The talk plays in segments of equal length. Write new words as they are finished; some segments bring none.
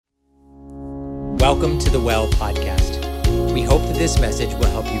Welcome to the Well podcast. We hope that this message will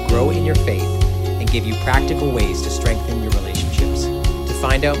help you grow in your faith and give you practical ways to strengthen your relationships. To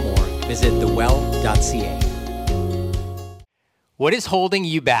find out more, visit thewell.ca. What is holding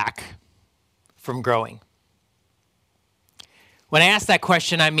you back from growing? When I ask that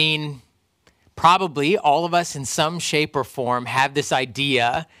question, I mean probably all of us in some shape or form have this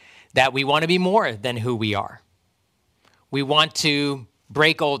idea that we want to be more than who we are. We want to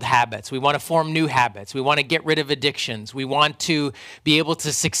break old habits. We want to form new habits. We want to get rid of addictions. We want to be able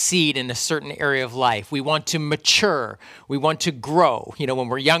to succeed in a certain area of life. We want to mature. We want to grow. You know, when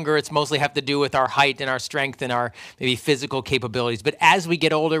we're younger, it's mostly have to do with our height and our strength and our maybe physical capabilities. But as we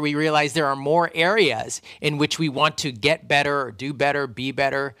get older, we realize there are more areas in which we want to get better or do better, be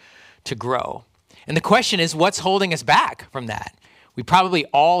better, to grow. And the question is, what's holding us back from that? We probably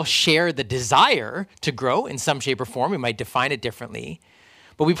all share the desire to grow in some shape or form. We might define it differently.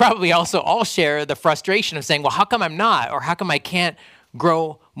 But we probably also all share the frustration of saying, well, how come I'm not? Or how come I can't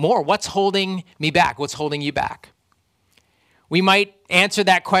grow more? What's holding me back? What's holding you back? We might answer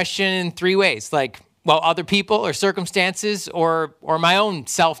that question in three ways, like, well, other people or circumstances or my own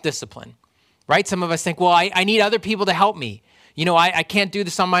self-discipline, right? Some of us think, well, I need other people to help me. You know, I can't do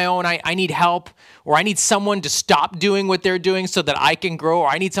this on my own. I need help, or I need someone to stop doing what they're doing so that I can grow, or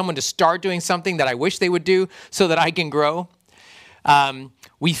I need someone to start doing something that I wish they would do so that I can grow.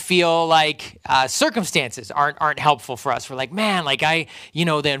 We feel like circumstances aren't helpful for us. We're like, man, like the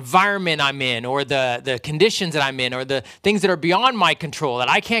environment I'm in, or the conditions that I'm in, or the things that are beyond my control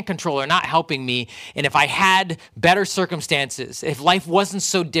that I can't control are not helping me. And if I had better circumstances, if life wasn't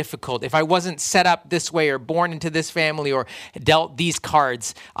so difficult, if I wasn't set up this way or born into this family or dealt these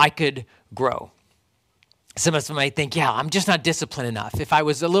cards, I could grow. Some of us might think, yeah, I'm just not disciplined enough. If I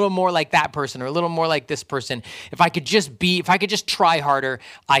was a little more like that person or a little more like this person, if I could just try harder,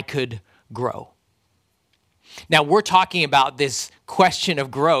 I could grow. Now, we're talking about this question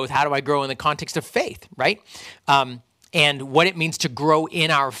of growth. How do I grow in the context of faith, right? And what it means to grow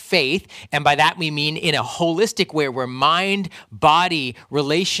in our faith. And by that, we mean in a holistic way where mind, body,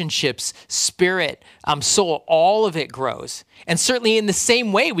 relationships, spirit, soul, all of it grows. And certainly in the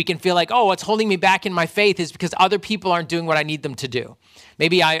same way, we can feel like, oh, what's holding me back in my faith is because other people aren't doing what I need them to do.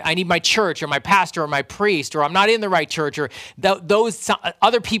 Maybe I need my church or my pastor or my priest, or I'm not in the right church, or those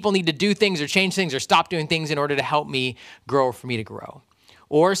other people need to do things or change things or stop doing things in order to help me grow or for me to grow.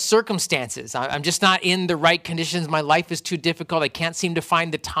 Or circumstances. I'm just not in the right conditions. My life is too difficult. I can't seem to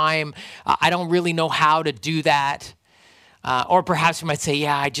find the time. I don't really know how to do that. Or perhaps we might say,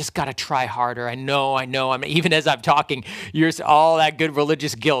 yeah, I just got to try harder. I know. Even as I'm talking, here's all that good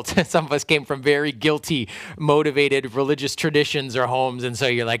religious guilt. Some of us came from very guilty, motivated religious traditions or homes. And so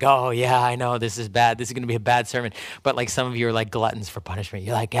you're like, oh, yeah, I know this is bad. This is going to be a bad sermon. But like some of you are like gluttons for punishment.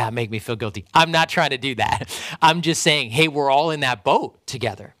 You're like, yeah, make me feel guilty. I'm not trying to do that. I'm just saying, hey, we're all in that boat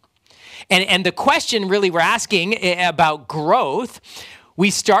together. And the question really we're asking about growth, we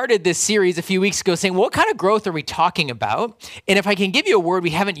started this series a few weeks ago saying, what kind of growth are we talking about? And if I can give you a word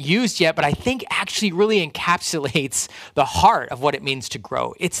we haven't used yet, but I think actually really encapsulates the heart of what it means to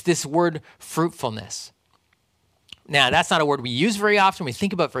grow, it's this word fruitfulness. Now, that's not a word we use very often, we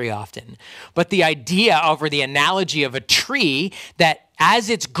think about very often, but the idea of, or the analogy of a tree that as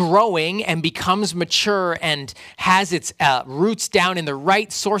it's growing and becomes mature and has its roots down in the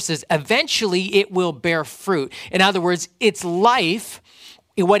right sources, eventually it will bear fruit. In other words, its life,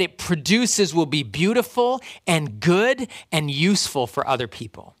 what it produces will be beautiful and good and useful for other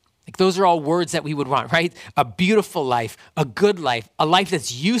people. Like those are all words that we would want, right? A beautiful life, a good life, a life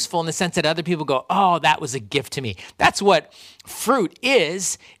that's useful in the sense that other people go, oh, that was a gift to me. That's what fruit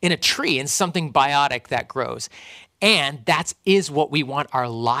is in a tree, in something biotic that grows. And that is what we want our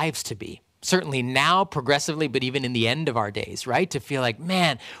lives to be. Certainly now, progressively, but even in the end of our days, right? To feel like,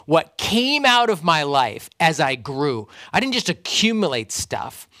 man, what came out of my life as I grew, I didn't just accumulate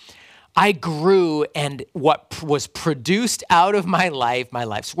stuff. I grew, and what was produced out of my life, my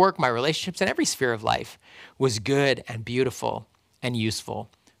life's work, my relationships, and every sphere of life was good and beautiful and useful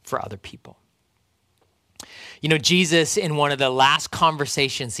for other people. You know, Jesus, in one of the last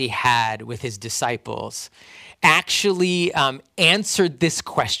conversations he had with his disciples, actually answered this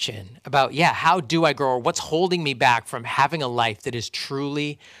question about, how do I grow, or what's holding me back from having a life that is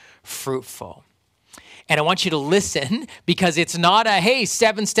truly fruitful? And I want you to listen, because it's not a, hey,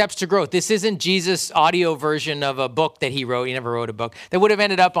 7 steps to growth. This isn't Jesus' audio version of a book that he wrote. He never wrote a book that would have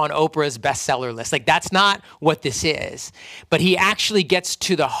ended up on Oprah's bestseller list. Like, that's not what this is. But he actually gets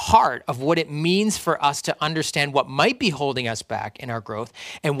to the heart of what it means for us to understand what might be holding us back in our growth,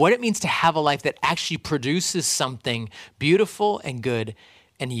 and what it means to have a life that actually produces something beautiful and good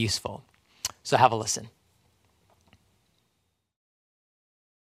and useful. So have a listen.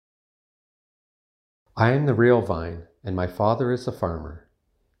 I am the real vine, and my Father is the farmer.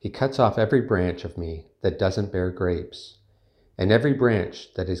 He cuts off every branch of me that doesn't bear grapes, and every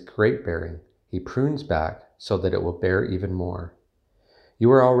branch that is grape-bearing he prunes back so that it will bear even more.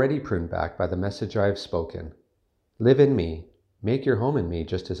 You are already pruned back by the message I have spoken. Live in me, make your home in me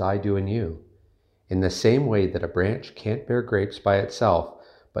just as I do in you. In the same way that a branch can't bear grapes by itself,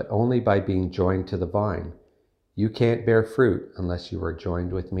 but only by being joined to the vine, you can't bear fruit unless you are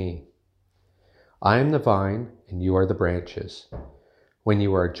joined with me. I am the vine, and you are the branches. When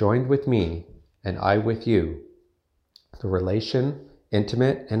you are joined with me, and I with you, the relation,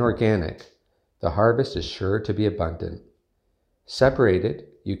 intimate and organic, the harvest is sure to be abundant. Separated,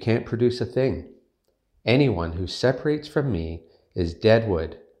 you can't produce a thing. Anyone who separates from me is dead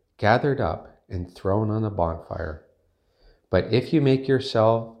wood, gathered up and thrown on a bonfire. But if you make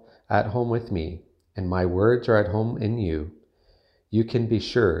yourself at home with me, and my words are at home in you, you can be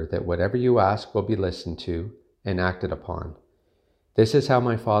sure that whatever you ask will be listened to and acted upon. This is how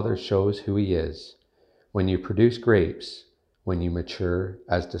my Father shows who he is, when you produce grapes, when you mature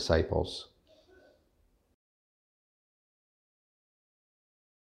as disciples.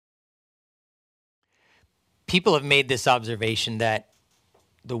 People have made this observation that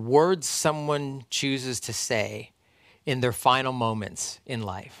the words someone chooses to say in their final moments in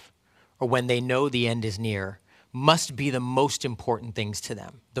life, or when they know the end is near, must be the most important things to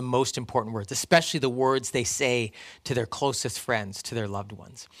them, the most important words, especially the words they say to their closest friends, to their loved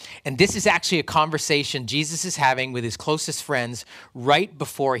ones. And this is actually a conversation Jesus is having with his closest friends right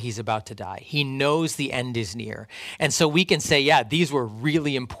before he's about to die. He knows the end is near. And so we can say, yeah, these were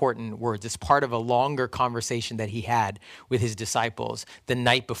really important words. It's part of a longer conversation that he had with his disciples the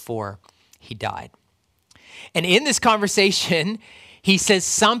night before he died. And in this conversation, he says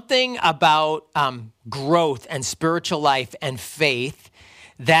something about growth and spiritual life and faith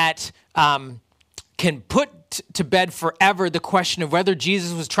that can put to bed forever the question of whether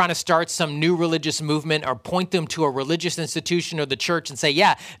Jesus was trying to start some new religious movement or point them to a religious institution or the church and say,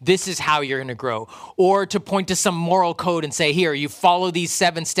 yeah, this is how you're going to grow. Or to point to some moral code and say, here, you follow these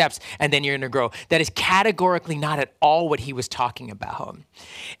 7 steps and then you're going to grow. That is categorically not at all what he was talking about.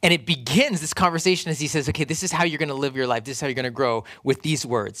 And it begins this conversation as he says, okay, this is how you're going to live your life. This is how you're going to grow with these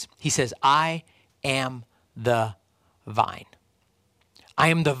words. He says, I am the vine. I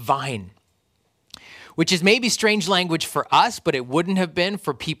am the vine. Which is maybe strange language for us, but it wouldn't have been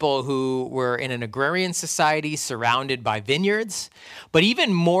for people who were in an agrarian society surrounded by vineyards. But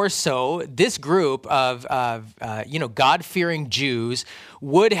even more so, this group of God-fearing Jews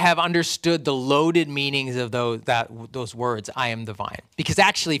would have understood the loaded meanings of those words, I am the vine. Because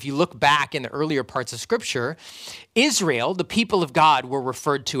actually, if you look back in the earlier parts of Scripture, Israel, the people of God, were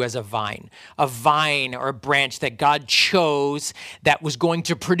referred to as a vine or a branch that God chose that was going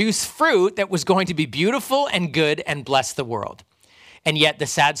to produce fruit that was going to be beautiful and good and bless the world. And yet the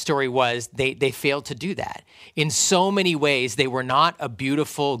sad story was they failed to do that. In so many ways, they were not a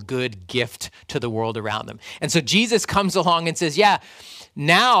beautiful, good gift to the world around them. And so Jesus comes along and says, yeah,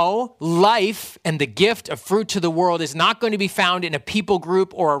 now life and the gift of fruit to the world is not going to be found in a people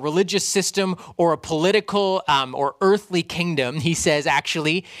group or a religious system or a political or earthly kingdom. He says,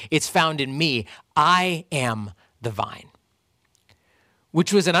 actually, it's found in me. I am the vine.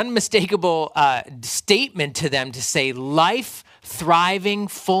 Which was an unmistakable statement to them to say life, thriving,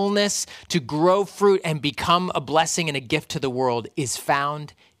 fullness, to grow fruit and become a blessing and a gift to the world is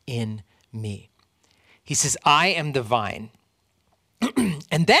found in me. He says, I am the vine.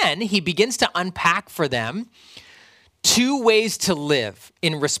 And then he begins to unpack for them 2 ways to live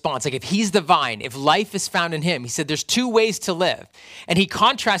in response. Like if he's the vine, if life is found in him, he said there's 2 ways to live. And he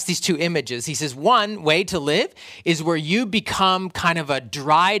contrasts these 2 images. He says one way to live is where you become kind of a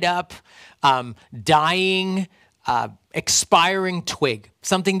dried up, dying, expiring twig,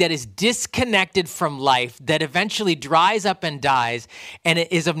 something that is disconnected from life, that eventually dries up and dies, and it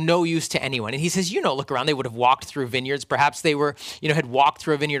is of no use to anyone. And he says, look around, they would have walked through vineyards. Perhaps they were, had walked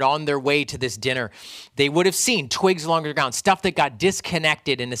through a vineyard on their way to this dinner. They would have seen twigs along the ground, stuff that got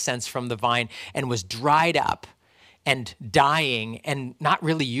disconnected in a sense from the vine and was dried up and dying and not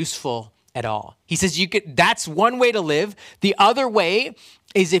really useful at all. He says that's one way to live. The other way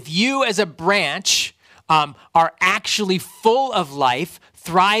is if you as a branch are actually full of life,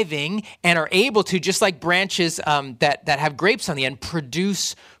 thriving, and are able to, just like branches that have grapes on the end,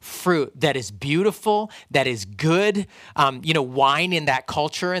 produce fruit that is beautiful, that is good. Wine in that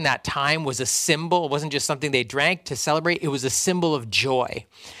culture, in that time, was a symbol. It wasn't just something they drank to celebrate. It was a symbol of joy.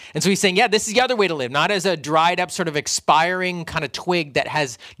 And so he's saying, yeah, this is the other way to live, not as a dried up sort of expiring kind of twig that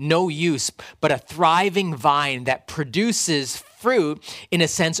has no use, but a thriving vine that produces fruit in a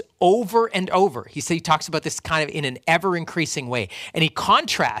sense over and over. He talks about this kind of in an ever increasing way. And he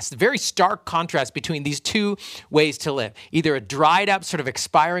contrasts, very stark contrast between these two ways to live, either a dried up sort of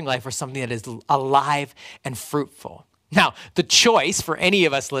expiring life or something that is alive and fruitful. Now, the choice for any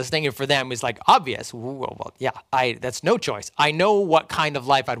of us listening and for them is like obvious. Well, yeah, that's no choice. I know what kind of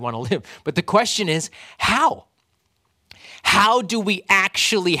life I'd want to live. But the question is, how? How do we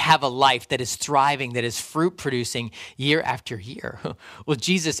actually have a life that is thriving, that is fruit producing year after year? Well,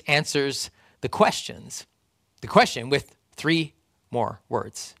 Jesus answers the question with 3 more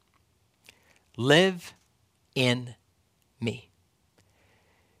words. Live in me.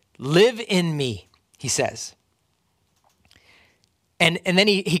 Live in me, he says. And then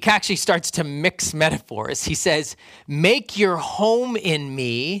he actually starts to mix metaphors. He says, make your home in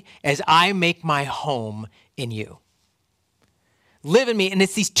me as I make my home in you. Live in me. And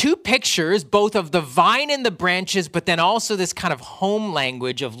it's these 2 pictures, both of the vine and the branches, but then also this kind of home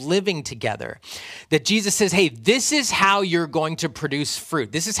language of living together, that Jesus says, hey, this is how you're going to produce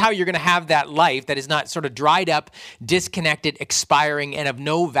fruit. This is how you're going to have that life that is not sort of dried up, disconnected, expiring, and of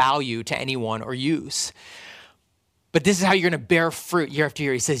no value to anyone or use. But this is how you're going to bear fruit year after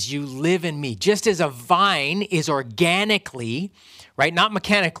year. He says, you live in me. Just as a vine is organically, right, not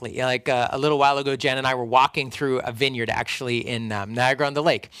mechanically. Like a little while ago, Jen and I were walking through a vineyard actually in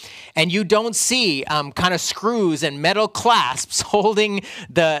Niagara-on-the-Lake. And you don't see kind of screws and metal clasps holding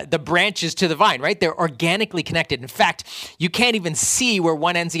the branches to the vine, right? They're organically connected. In fact, you can't even see where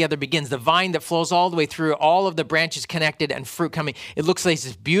one ends the other begins. The vine that flows all the way through, all of the branches connected and fruit coming. It looks like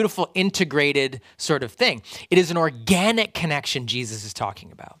this beautiful integrated sort of thing. It is an organic connection Jesus is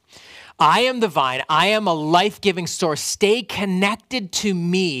talking about. I am the vine. I am a life-giving source. Stay connected to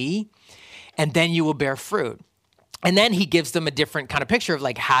me, and then you will bear fruit. And then he gives them a different kind of picture of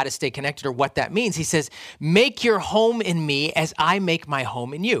like how to stay connected or what that means. He says, make your home in me as I make my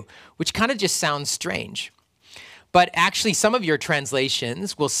home in you, which kind of just sounds strange. But actually, some of your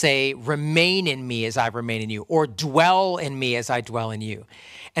translations will say, remain in me as I remain in you, or dwell in me as I dwell in you.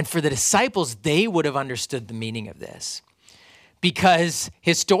 And for the disciples, they would have understood the meaning of this. Because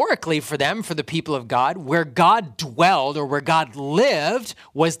historically for them, for the people of God, where God dwelled or where God lived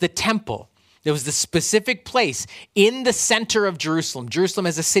was the temple. There was the specific place in the center of Jerusalem. Jerusalem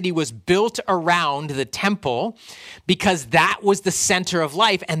as a city was built around the temple because that was the center of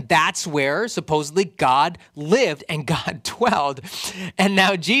life. And that's where supposedly God lived and God dwelled. And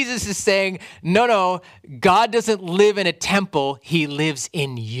now Jesus is saying, no, God doesn't live in a temple. He lives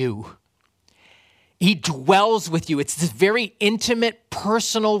in you. He dwells with you. It's this very intimate,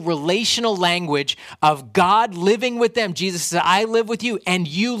 personal, relational language of God living with them. Jesus says, I live with you and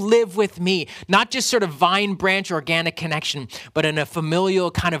you live with me. Not just sort of vine branch organic connection, but in a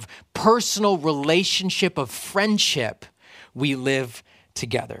familial kind of personal relationship of friendship, we live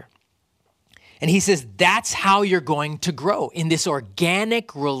together. And he says, that's how you're going to grow, in this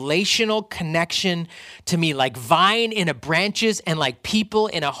organic relational connection to me, like vine in a branches and like people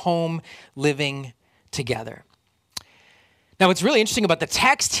in a home living together. Now, what's really interesting about the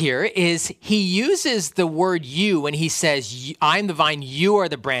text here is he uses the word you when he says, I'm the vine, you are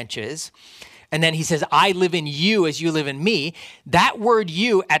the branches. And then he says, I live in you as you live in me. That word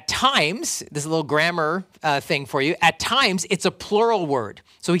you, at times, this is a little grammar thing for you, at times it's a plural word.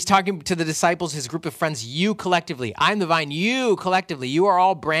 So he's talking to the disciples, his group of friends, you collectively. I'm the vine, you collectively. You are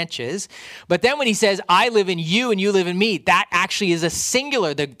all branches. But then when he says, I live in you and you live in me, that actually is a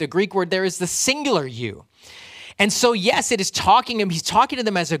singular. The Greek word there is the singular you. And so, yes, he's talking to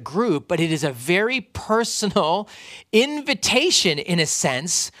them as a group, but it is a very personal invitation, in a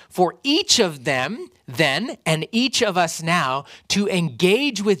sense, for each of them then and each of us now to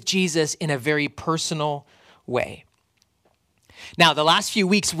engage with Jesus in a very personal way. Now, the last few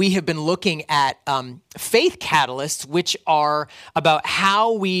weeks, we have been looking at faith catalysts, which are about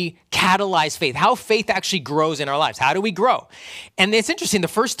how we catalyze faith, how faith actually grows in our lives. How do we grow? And it's interesting, the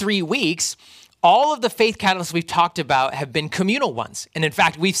first 3 weeks, all of the faith catalysts we've talked about have been communal ones. And in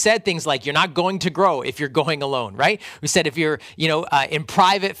fact, we've said things like, you're not going to grow if you're going alone, right? We said if you're, in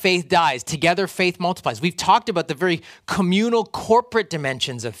private, faith dies. Together, faith multiplies. We've talked about the very communal, corporate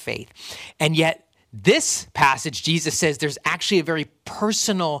dimensions of faith. And yet, this passage, Jesus says there's actually a very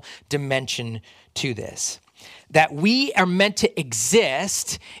personal dimension to this. That we are meant to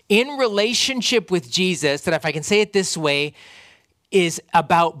exist in relationship with Jesus, that if I can say it this way, is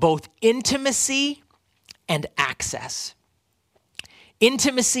about both intimacy and access.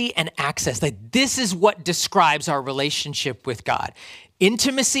 Intimacy and access. Like this is what describes our relationship with God.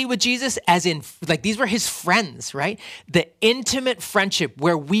 Intimacy with Jesus, as in, like, these were his friends, right? The intimate friendship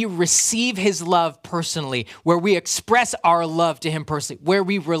where we receive his love personally, where we express our love to him personally, where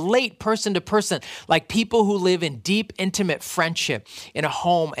we relate person to person, like people who live in deep, intimate friendship in a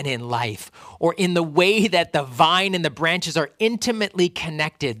home and in life, or in the way that the vine and the branches are intimately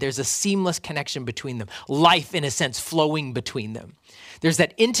connected. There's a seamless connection between them, life, in a sense, flowing between them. There's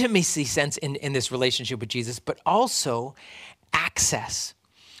that intimacy sense in this relationship with Jesus, but also access,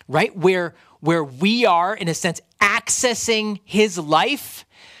 right? Where we are, in a sense, accessing his life,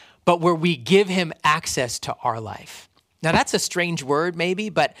 but where we give him access to our life. Now, that's a strange word maybe,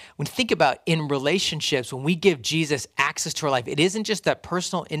 but when you think about in relationships, when we give Jesus access to our life, it isn't just that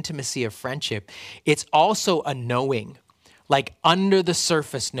personal intimacy of friendship. It's also a knowing, like under the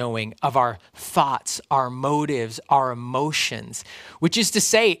surface knowing of our thoughts, our motives, our emotions, which is to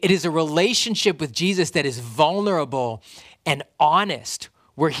say, it is a relationship with Jesus that is vulnerable and honest,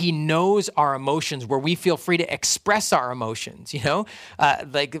 where he knows our emotions, where we feel free to express our emotions,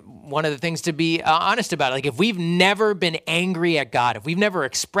 like one of the things to be honest about, like if we've never been angry at God, if we've never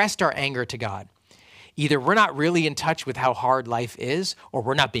expressed our anger to God, either we're not really in touch with how hard life is, or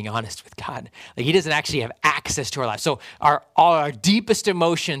we're not being honest with God. Like he doesn't actually have access to our life. So our deepest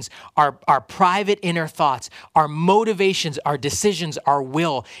emotions, our private inner thoughts, our motivations, our decisions, our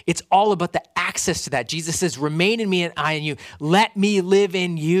will, it's all about the access to that. Jesus says, remain in me and I in you. Let me live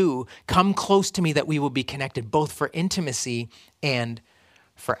in you. Come close to me that we will be connected, both for intimacy and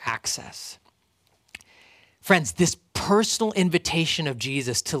for access. Friends, this personal invitation of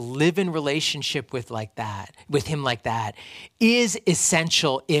Jesus to live in relationship with him like that, is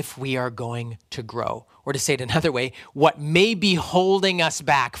essential if we are going to grow. Or to say it another way, what may be holding us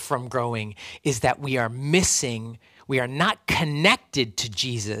back from growing is that we are not connected to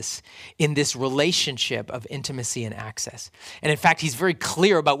Jesus in this relationship of intimacy and access. And in fact, he's very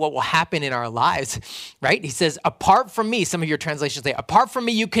clear about what will happen in our lives, right? He says, apart from me, some of your translations say, apart from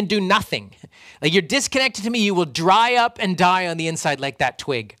me, you can do nothing. Like you're disconnected to me, you will dry up and die on the inside like that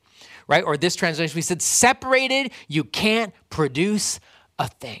twig, right? Or this translation, we said, separated, you can't produce a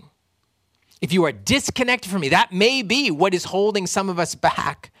thing. If you are disconnected from me, that may be what is holding some of us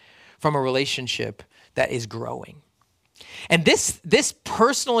back from a relationship that is growing. And this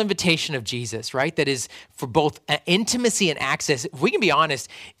personal invitation of Jesus, right, that is for both intimacy and access, if we can be honest,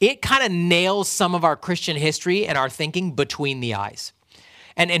 it kind of nails some of our Christian history and our thinking between the eyes.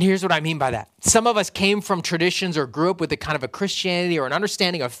 And here's what I mean by that. Some of us came from traditions or grew up with a kind of a Christianity or an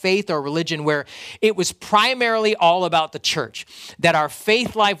understanding of faith or religion where it was primarily all about the church, that our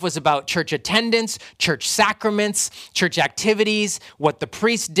faith life was about church attendance, church sacraments, church activities, what the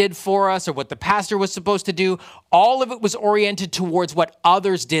priest did for us or what the pastor was supposed to do. All of it was oriented towards what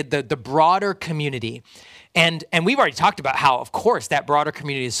others did, the broader community. And we've already talked about how, of course, that broader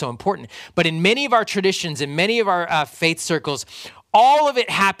community is so important. But in many of our traditions, in many of our faith circles, all of it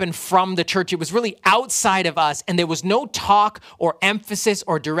happened from the church. It was really outside of us, and there was no talk or emphasis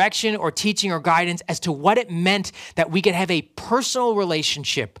or direction or teaching or guidance as to what it meant that we could have a personal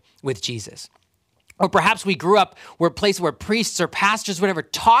relationship with Jesus. Or perhaps we grew up where a place where priests or pastors, whatever,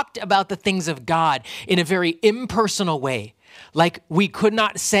 talked about the things of God in a very impersonal way. Like we could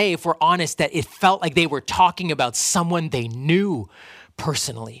not say, if we're honest, that it felt like they were talking about someone they knew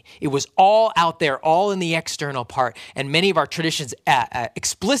personally. It was all out there, all in the external part. And many of our traditions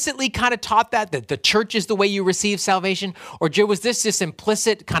explicitly kind of taught that the church is the way you receive salvation. Or was this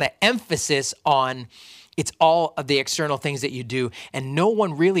implicit kind of emphasis on it's all of the external things that you do, and no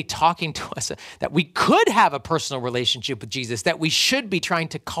one really talking to us that we could have a personal relationship with Jesus, that we should be trying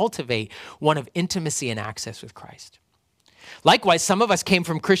to cultivate one of intimacy and access with Christ. Likewise, some of us came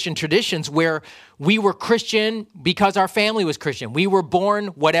from Christian traditions where we were Christian because our family was Christian. We were born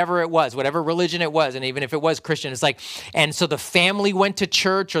whatever it was, whatever religion it was. And even if it was Christian, it's like, and so the family went to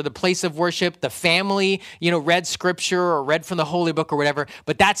church or the place of worship. The family, read scripture or read from the Holy Book or whatever.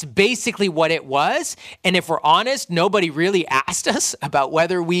 But that's basically what it was. And if we're honest, nobody really asked us about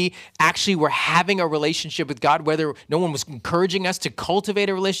whether we actually were having a relationship with God, whether no one was encouraging us to cultivate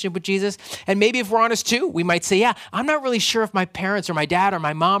a relationship with Jesus. And maybe if we're honest too, we might say, yeah, I'm not really sure if my parents or my dad or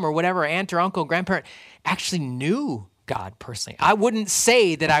my mom or whatever, aunt or uncle, grandparent, actually knew God personally. I wouldn't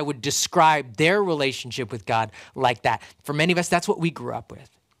say that I would describe their relationship with God like that. For many of us, that's what we grew up with.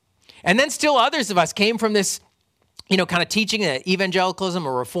 And then still others of us came from this kind of teaching that evangelicalism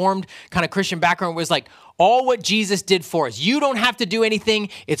or reformed kind of Christian background was like all what Jesus did for us. You don't have to do anything.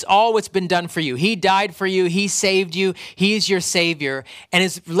 It's all what's been done for you. He died for you. He saved you. He's your savior. And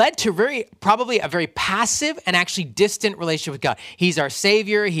it's led to probably a very passive and actually distant relationship with God. He's our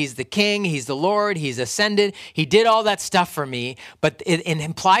savior. He's the king. He's the Lord. He's ascended. He did all that stuff for me. But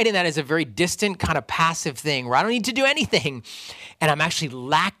implied in that is a very distant kind of passive thing where I don't need to do anything. And I'm actually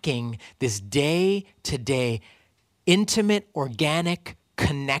lacking this day-to-day intimate, organic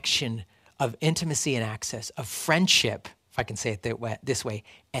connection of intimacy and access, of friendship, if I can say it this way,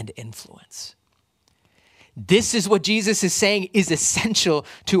 and influence. This is what Jesus is saying is essential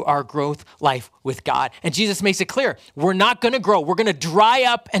to our growth life with God. And Jesus makes it clear, we're not going to grow. We're going to dry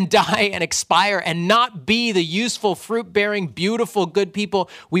up and die and expire and not be the useful, fruit-bearing, beautiful, good people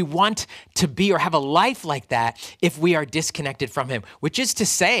we want to be or have a life like that if we are disconnected from him, which is to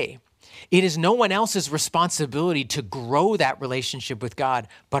say, it is no one else's responsibility to grow that relationship with God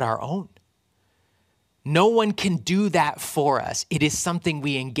but our own. No one can do that for us. It is something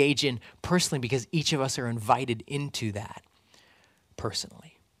we engage in personally because each of us are invited into that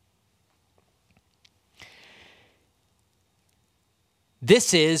personally.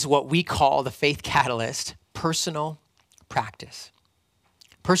 This is what we call the Faith Catalyst personal practice.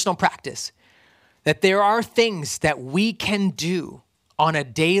 Personal practice. That there are things that we can do on a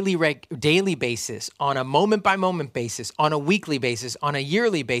daily basis, on a moment-by-moment basis, on a weekly basis, on a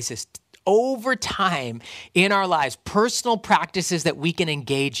yearly basis, over time in our lives, personal practices that we can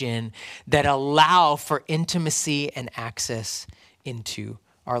engage in that allow for intimacy and access into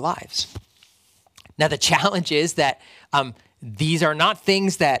our lives. Now, the challenge is that these are not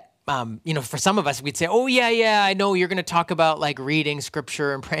things that, for some of us, we'd say, oh, yeah, I know you're going to talk about like reading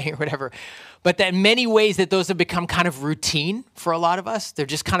scripture and praying or whatever. But that in many ways that those have become kind of routine for a lot of us. They're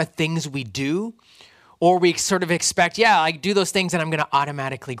just kind of things we do. Or we sort of expect, I do those things and I'm going to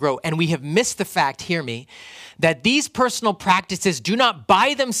automatically grow. And we have missed the fact, hear me, that these personal practices do not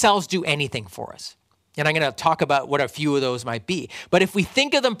by themselves do anything for us. And I'm going to talk about what a few of those might be. But if we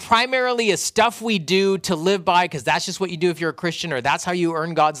think of them primarily as stuff we do to live by, because that's just what you do if you're a Christian, or that's how you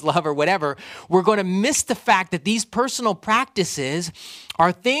earn God's love or whatever, we're going to miss the fact that these personal practices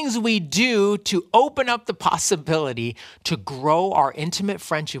are things we do to open up the possibility to grow our intimate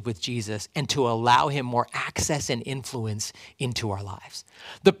friendship with Jesus and to allow him more access and influence into our lives.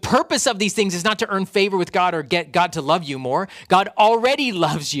 The purpose of these things is not to earn favor with God or get God to love you more. God already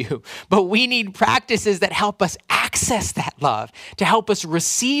loves you, but we need practices that help us access that love, to help us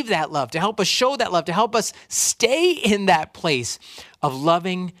receive that love, to help us show that love, to help us stay in that place of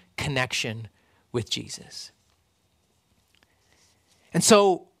loving connection with Jesus. And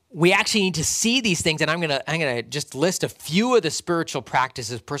so we actually need to see these things, and I'm gonna just list a few of the spiritual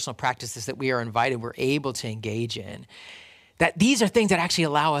practices, personal practices that we are invited, we're able to engage in. That these are things that actually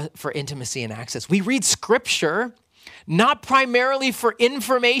allow for intimacy and access. We read scripture not primarily for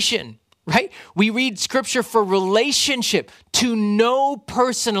information, right? We read scripture for relationship, to know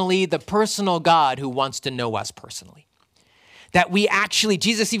personally the personal God who wants to know us personally. That we actually,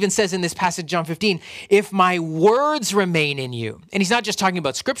 Jesus even says in this passage, John 15, if my words remain in you. And he's not just talking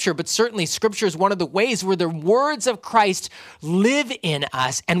about scripture, but certainly scripture is one of the ways where the words of Christ live in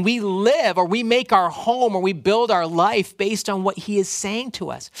us and we live or we make our home or we build our life based on what he is saying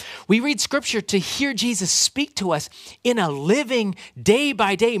to us. We read scripture to hear Jesus speak to us in a living, day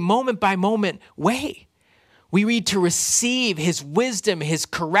by day, moment by moment way. We read to receive his wisdom, his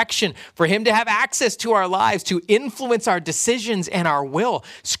correction, for him to have access to our lives, to influence our decisions and our will.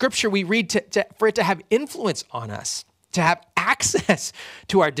 Scripture we read for it to have influence on us, to have access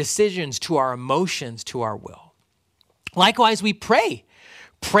to our decisions, to our emotions, to our will. Likewise, we pray.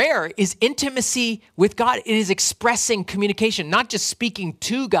 Prayer is intimacy with God. It is expressing communication, not just speaking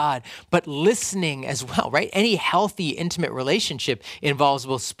to God, but listening as well, right? Any healthy, intimate relationship involves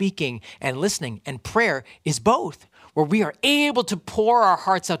both speaking and listening, and prayer is both, where we are able to pour our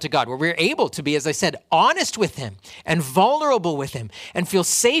hearts out to God, where we're able to be, as I said, honest with him and vulnerable with him and feel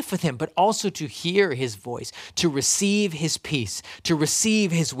safe with him, but also to hear his voice, to receive his peace, to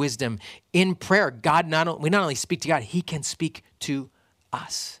receive his wisdom. In prayer, we not only speak to God, he can speak to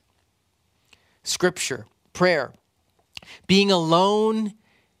us. Scripture, prayer, being alone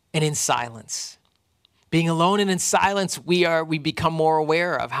and in silence. Being alone and in silence, we become more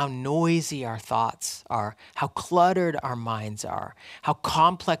aware of how noisy our thoughts are, how cluttered our minds are, how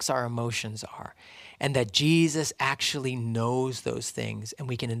complex our emotions are, and that Jesus actually knows those things, and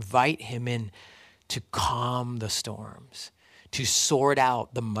we can invite him in to calm the storms, to sort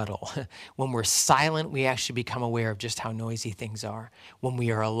out the muddle. When we're silent, we actually become aware of just how noisy things are. When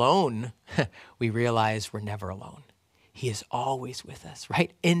we are alone, we realize we're never alone. He is always with us,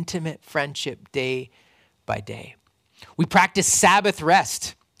 right? Intimate friendship day by day. We practice Sabbath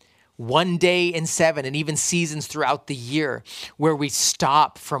rest, 1 day in 7, and even seasons throughout the year where we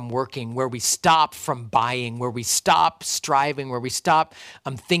stop from working, where we stop from buying, where we stop striving, where we stop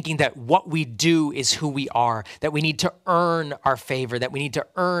thinking that what we do is who we are, that we need to earn our favor, that we need to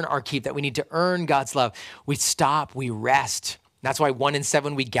earn our keep, that we need to earn God's love. We stop, we rest. That's why 1 in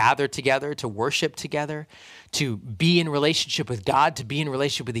 7, we gather together to worship together, to be in relationship with God, to be in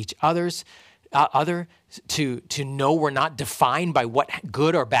relationship with each to know we're not defined by what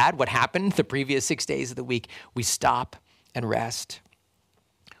good or bad, what happened the previous 6 days of the week. We stop and rest.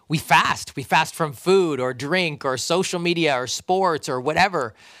 We fast. We fast from food or drink or social media or sports or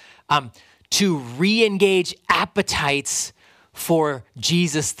whatever, to re-engage appetites for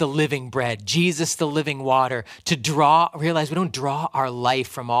Jesus, the living bread, Jesus, the living water, to realize we don't draw our life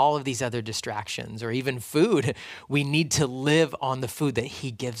from all of these other distractions or even food. We need to live on the food that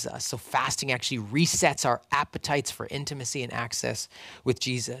he gives us. So fasting actually resets our appetites for intimacy and access with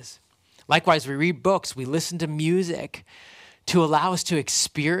Jesus. Likewise, we read books, we listen to music to allow us to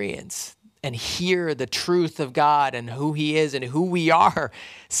experience and hear the truth of God and who he is and who we are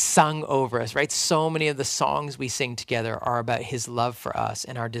sung over us, right? So many of the songs we sing together are about his love for us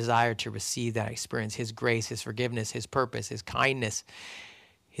and our desire to receive that experience, his grace, his forgiveness, his purpose, his kindness,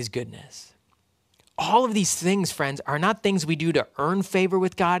 his goodness. All of these things, friends, are not things we do to earn favor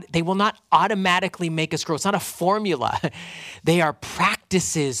with God. They will not automatically make us grow. It's not a formula. They are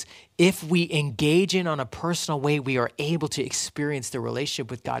practices. If we engage in on a personal way, we are able to experience the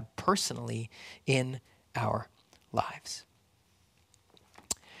relationship with God personally in our lives.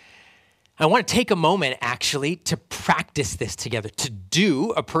 I want to take a moment actually to practice this together, to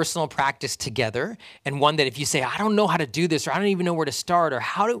do a personal practice together, and one that if you say, I don't know how to do this, or I don't even know where to start, or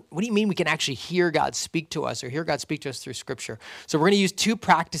what do you mean we can actually hear God speak to us or hear God speak to us through scripture? So we're going to use 2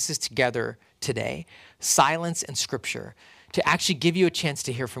 practices together today, silence and scripture, to actually give you a chance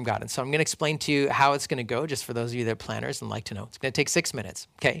to hear from God. And so I'm going to explain to you how it's going to go, just for those of you that are planners and like to know. It's going to take 6 minutes,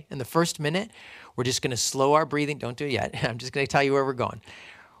 okay? In the first minute, we're just going to slow our breathing. Don't do it yet. I'm just going to tell you where we're going.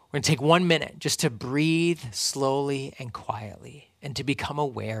 We're going to take 1 minute just to breathe slowly and quietly and to become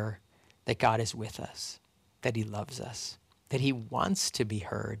aware that God is with us, that he loves us, that he wants to be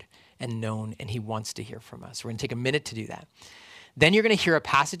heard and known, and he wants to hear from us. We're going to take a minute to do that. Then you're going to hear a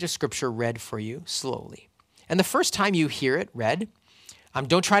passage of scripture read for you slowly. And the first time you hear it read,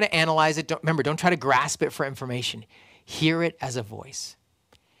 don't try to analyze it. Don't try to grasp it for information. Hear it as a voice.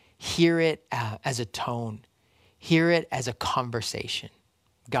 Hear it as a tone. Hear it as a conversation.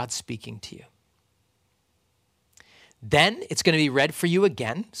 God speaking to you. Then it's going to be read for you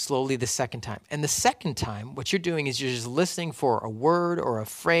again, slowly the second time. And the second time, what you're doing is you're just listening for a word or a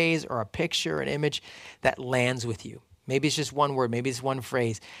phrase or a picture, an image that lands with you. Maybe it's just one word, maybe it's one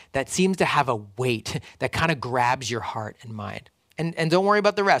phrase that seems to have a weight that kind of grabs your heart and mind. And don't worry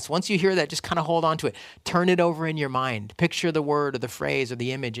about the rest. Once you hear that, just kind of hold on to it. Turn it over in your mind. Picture the word or the phrase or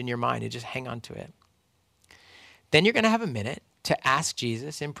the image in your mind and just hang on to it. Then you're going to have a minute to ask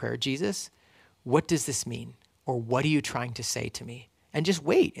Jesus in prayer, Jesus, what does this mean? Or what are you trying to say to me? And just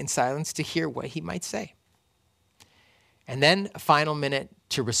wait in silence to hear what he might say. And then a final minute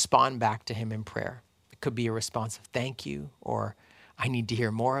to respond back to him in prayer. It could be a response of thank you, or I need to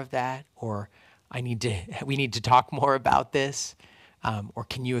hear more of that, or we need to talk more about this, or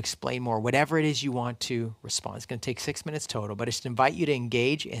can you explain more? Whatever it is you want to respond. It's going to take 6 minutes total, but I just invite you to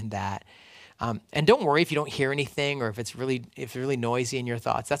engage in that. And don't worry if you don't hear anything or if it's really noisy in your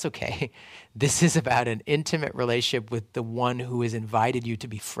thoughts. That's okay. This is about an intimate relationship with the one who has invited you to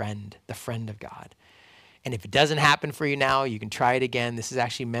be the friend of God. And if it doesn't happen for you now, you can try it again. This is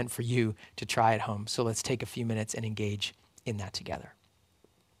actually meant for you to try at home. So let's take a few minutes and engage in that together.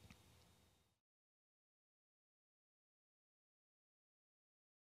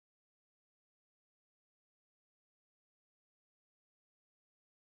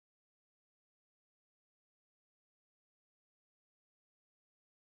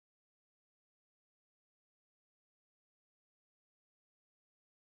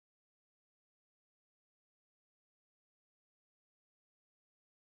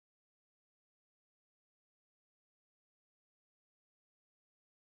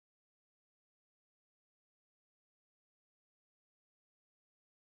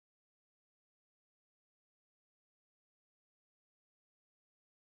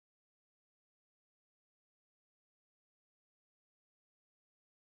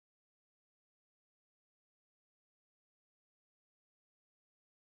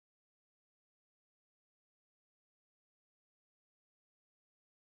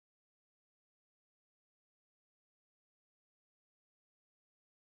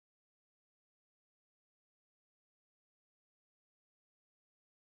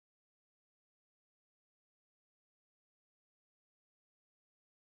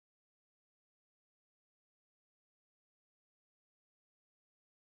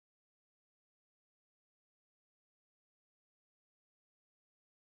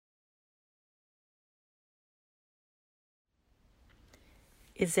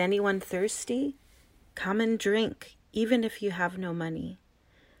 Is anyone thirsty? Come and drink, even if you have no money.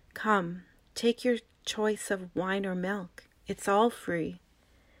 Come, take your choice of wine or milk. It's all free.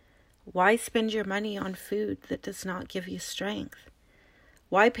 Why spend your money on food that does not give you strength?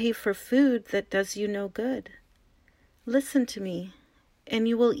 Why pay for food that does you no good? Listen to me, and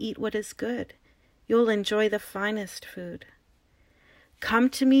you will eat what is good. You'll enjoy the finest food. Come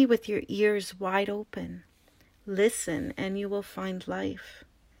to me with your ears wide open. Listen, and you will find life.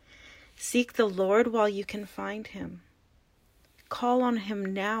 Seek the Lord while you can find him. Call on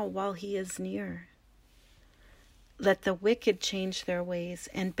him now while he is near. Let the wicked change their ways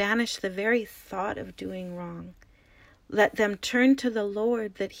and banish the very thought of doing wrong. Let them turn to the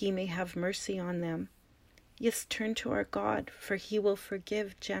Lord that he may have mercy on them. Yes, turn to our God, for he will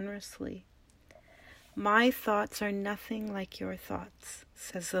forgive generously. My thoughts are nothing like your thoughts,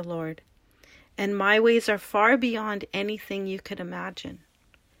 says the Lord, and my ways are far beyond anything you could imagine.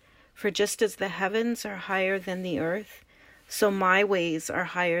 For just as the heavens are higher than the earth, so my ways are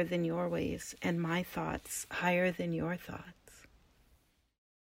higher than your ways, and my thoughts higher than your thoughts.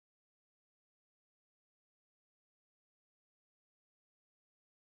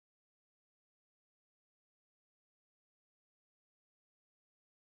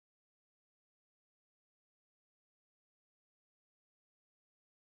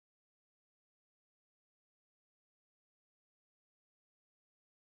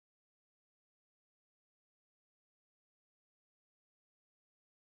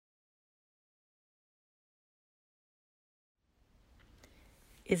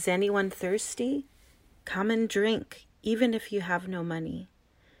 Is anyone thirsty? Come and drink, even if you have no money.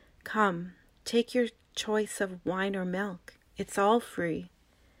 Come, take your choice of wine or milk. It's all free.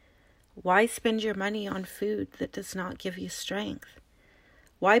 Why spend your money on food that does not give you strength?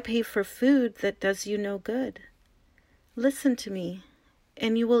 Why pay for food that does you no good? Listen to me,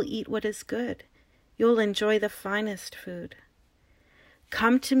 and you will eat what is good. You'll enjoy the finest food.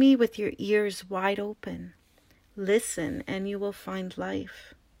 Come to me with your ears wide open. Listen, and you will find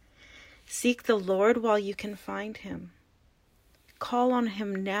life. Seek the Lord while you can find him. Call on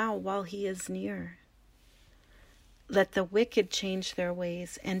him now while he is near. Let the wicked change their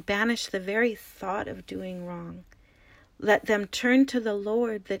ways and banish the very thought of doing wrong. Let them turn to the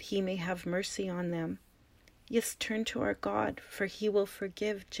Lord that he may have mercy on them. Yes, turn to our God, for he will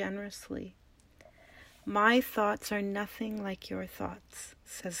forgive generously. My thoughts are nothing like your thoughts,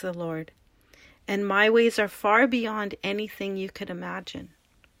 says the Lord, and my ways are far beyond anything you could imagine.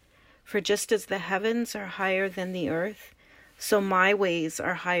 For just as the heavens are higher than the earth, so my ways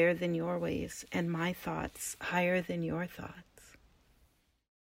are higher than your ways, and my thoughts higher than your thoughts.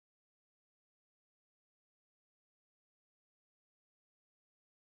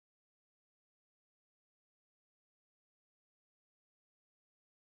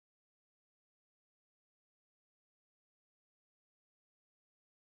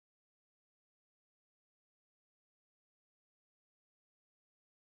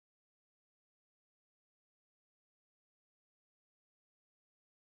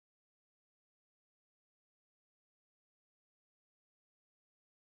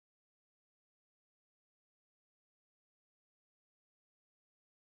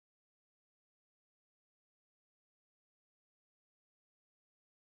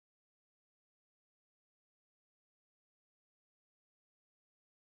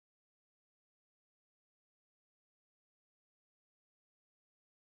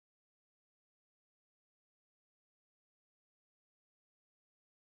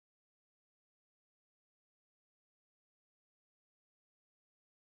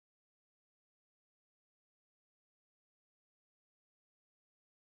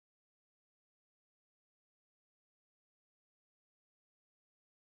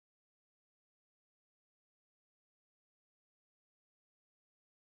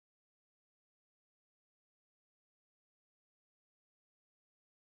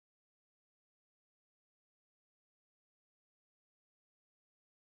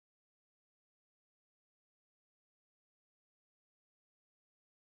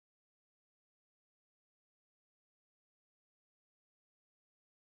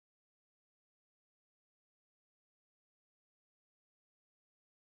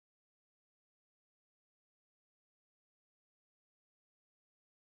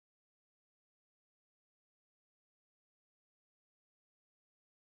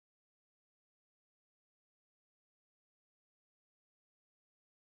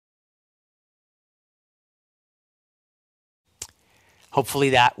 Hopefully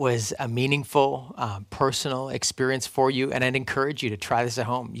that was a meaningful, personal experience for you. And I'd encourage you to try this at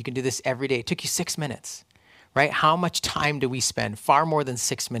home. You can do this every day. It took you 6 minutes. right? How much time do we spend? Far more than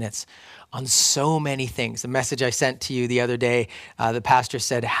 6 minutes on so many things. The message I sent to you the other day, the pastor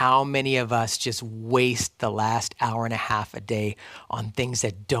said, how many of us just waste the last hour and a half a day on things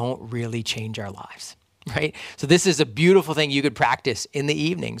that don't really change our lives? Right? So this is a beautiful thing you could practice in the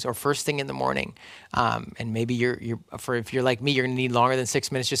evenings or first thing in the morning. And maybe if you're like me, you're gonna need longer than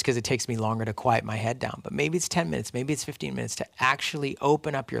 6 minutes just because it takes me longer to quiet my head down. But maybe it's 10 minutes, maybe it's 15 minutes to actually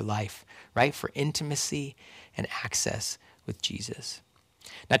open up your life, right? For intimacy and access with Jesus.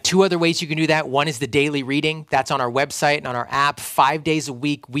 Now, 2 other ways you can do that. One is the daily reading. That's on our website and on our app. 5 days a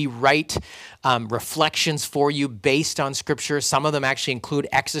week, we write reflections for you based on Scripture. Some of them actually include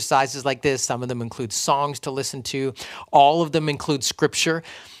exercises like this. Some of them include songs to listen to. All of them include Scripture.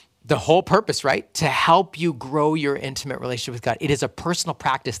 The whole purpose, right? To help you grow your intimate relationship with God. It is a personal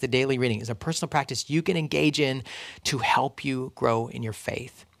practice. The daily reading is a personal practice you can engage in to help you grow in your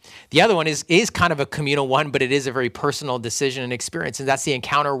faith. The other one is kind of a communal one, but it is a very personal decision and experience. And that's the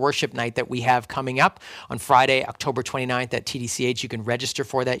Encounter Worship Night that we have coming up on Friday, October 29th at TDCH. You can register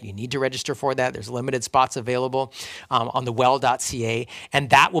for that. You need to register for that. There's limited spots available on the well.ca.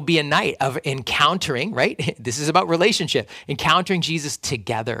 And that will be a night of encountering, right? This is about relationship, encountering Jesus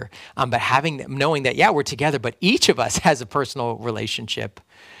together, but knowing that, yeah, we're together, but each of us has a personal relationship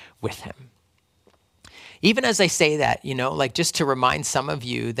with him. Even as I say that, like just to remind some of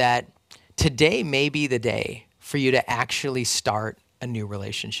you that today may be the day for you to actually start a new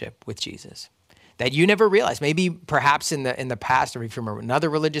relationship with Jesus that you never realized. Maybe perhaps in the past, or if you're from another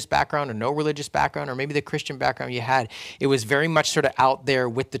religious background or no religious background, or maybe the Christian background you had, it was very much sort of out there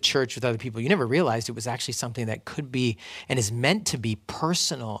with the church, with other people. You never realized it was actually something that could be and is meant to be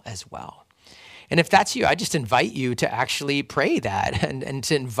personal as well. And if that's you, I just invite you to actually pray that and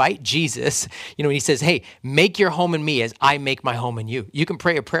to invite Jesus, when he says, hey, make your home in me as I make my home in you. You can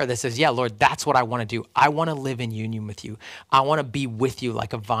pray a prayer that says, yeah, Lord, that's what I want to do. I want to live in union with you. I want to be with you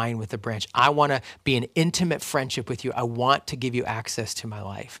like a vine with a branch. I want to be in intimate friendship with you. I want to give you access to my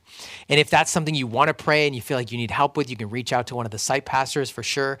life. And if that's something you want to pray and you feel like you need help with, you can reach out to one of the site pastors for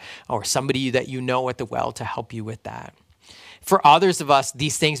sure, or somebody that you know at the well to help you with that. For others of us,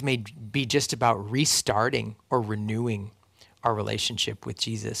 these things may be just about restarting or renewing our relationship with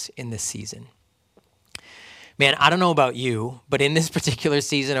Jesus in this season. Man, I don't know about you, but in this particular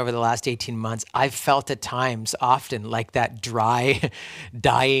season over the last 18 months, I've felt at times often like that dry,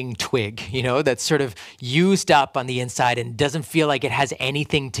 dying twig, that's sort of used up on the inside and doesn't feel like it has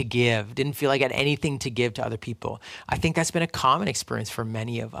anything to give, didn't feel like it had anything to give to other people. I think that's been a common experience for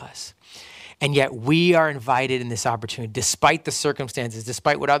many of us. And yet we are invited in this opportunity, despite the circumstances,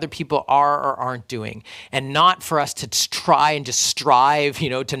 despite what other people are or aren't doing, and not for us to try and just strive,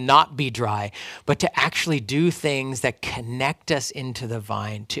 to not be dry, but to actually do things that connect us into the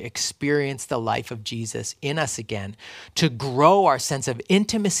vine, to experience the life of Jesus in us again, to grow our sense of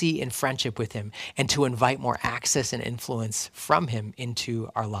intimacy and friendship with him, and to invite more access and influence from him into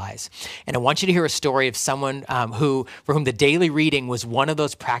our lives. And I want you to hear a story of someone for whom the daily reading was one of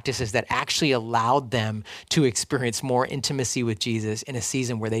those practices that actually allowed them to experience more intimacy with Jesus in a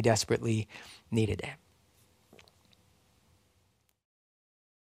season where they desperately needed it.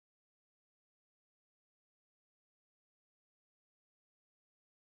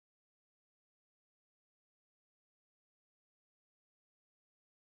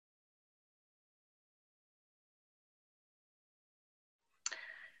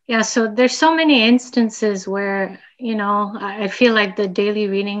 Yeah, so there's so many instances where, I feel like the daily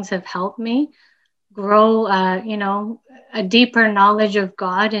readings have helped me grow, a deeper knowledge of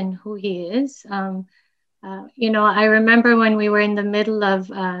God and who he is. I remember when we were in the middle of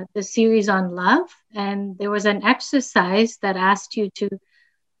the series on love, and there was an exercise that asked you to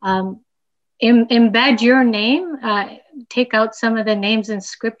embed your name, take out some of the names in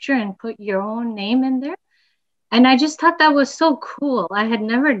scripture and put your own name in there. And I just thought that was so cool. I had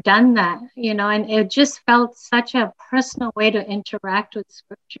never done that, and it just felt such a personal way to interact with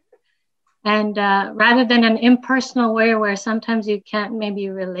scripture. And rather than an impersonal way where sometimes you can't maybe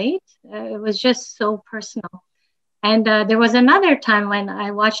relate, it was just so personal. And there was another time when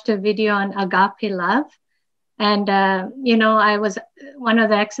I watched a video on agape love. And, one of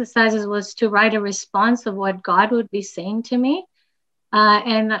the exercises was to write a response of what God would be saying to me.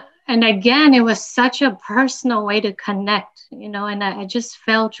 And again, it was such a personal way to connect, and I just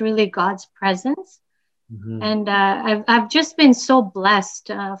felt really God's presence. Mm-hmm. And I've just been so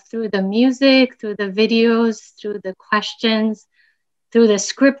blessed through the music, through the videos, through the questions, through the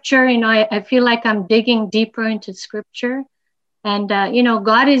scripture. I feel like I'm digging deeper into scripture. And,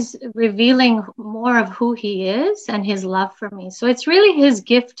 God is revealing more of who he is and his love for me. So it's really his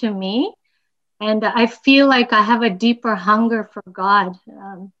gift to me. And I feel like I have a deeper hunger for God,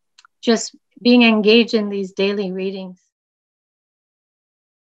 just being engaged in these daily readings.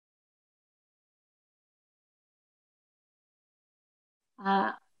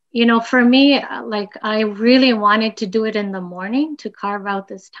 For me, like I really wanted to do it in the morning, to carve out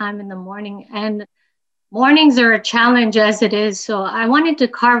this time in the morning. And mornings are a challenge as it is. So I wanted to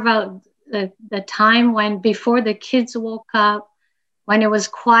carve out the time when before the kids woke up, when it was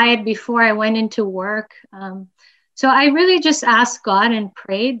quiet before I went into work. So I really just asked God and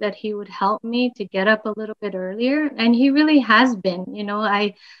prayed that he would help me to get up a little bit earlier. And he really has been.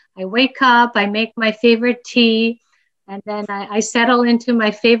 I wake up, I make my favorite tea, and then I settle into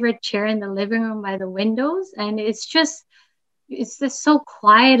my favorite chair in the living room by the windows. And it's just so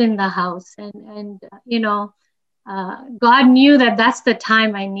quiet in the house. And God knew that that's the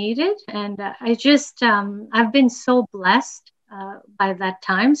time I needed. And I've been so blessed by that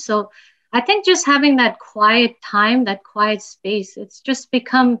time. So I think just having that quiet time, that quiet space, it's just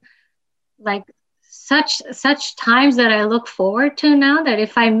become like such times that I look forward to now, that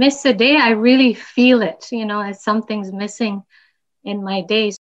if I miss a day, I really feel it, as something's missing in my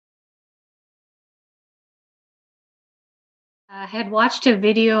days. I had watched a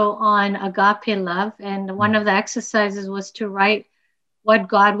video on agape love, and one of the exercises was to write what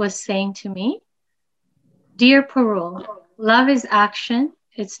God was saying to me. Dear Parul, love is action.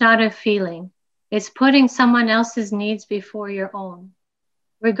 It's not a feeling. It's putting someone else's needs before your own,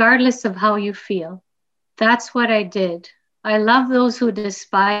 regardless of how you feel. That's what I did. I love those who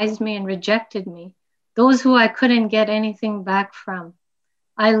despised me and rejected me, those who I couldn't get anything back from.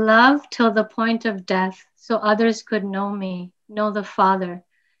 I love till the point of death, so others could know me, know the Father.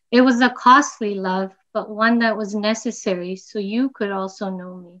 It was a costly love, but one that was necessary, so you could also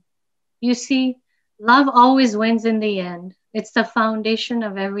know me. You see, love always wins in the end. It's the foundation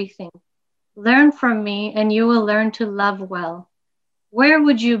of everything. Learn from me, and you will learn to love well. Where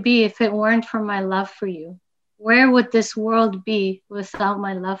would you be if it weren't for my love for you? Where would this world be without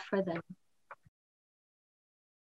my love for them?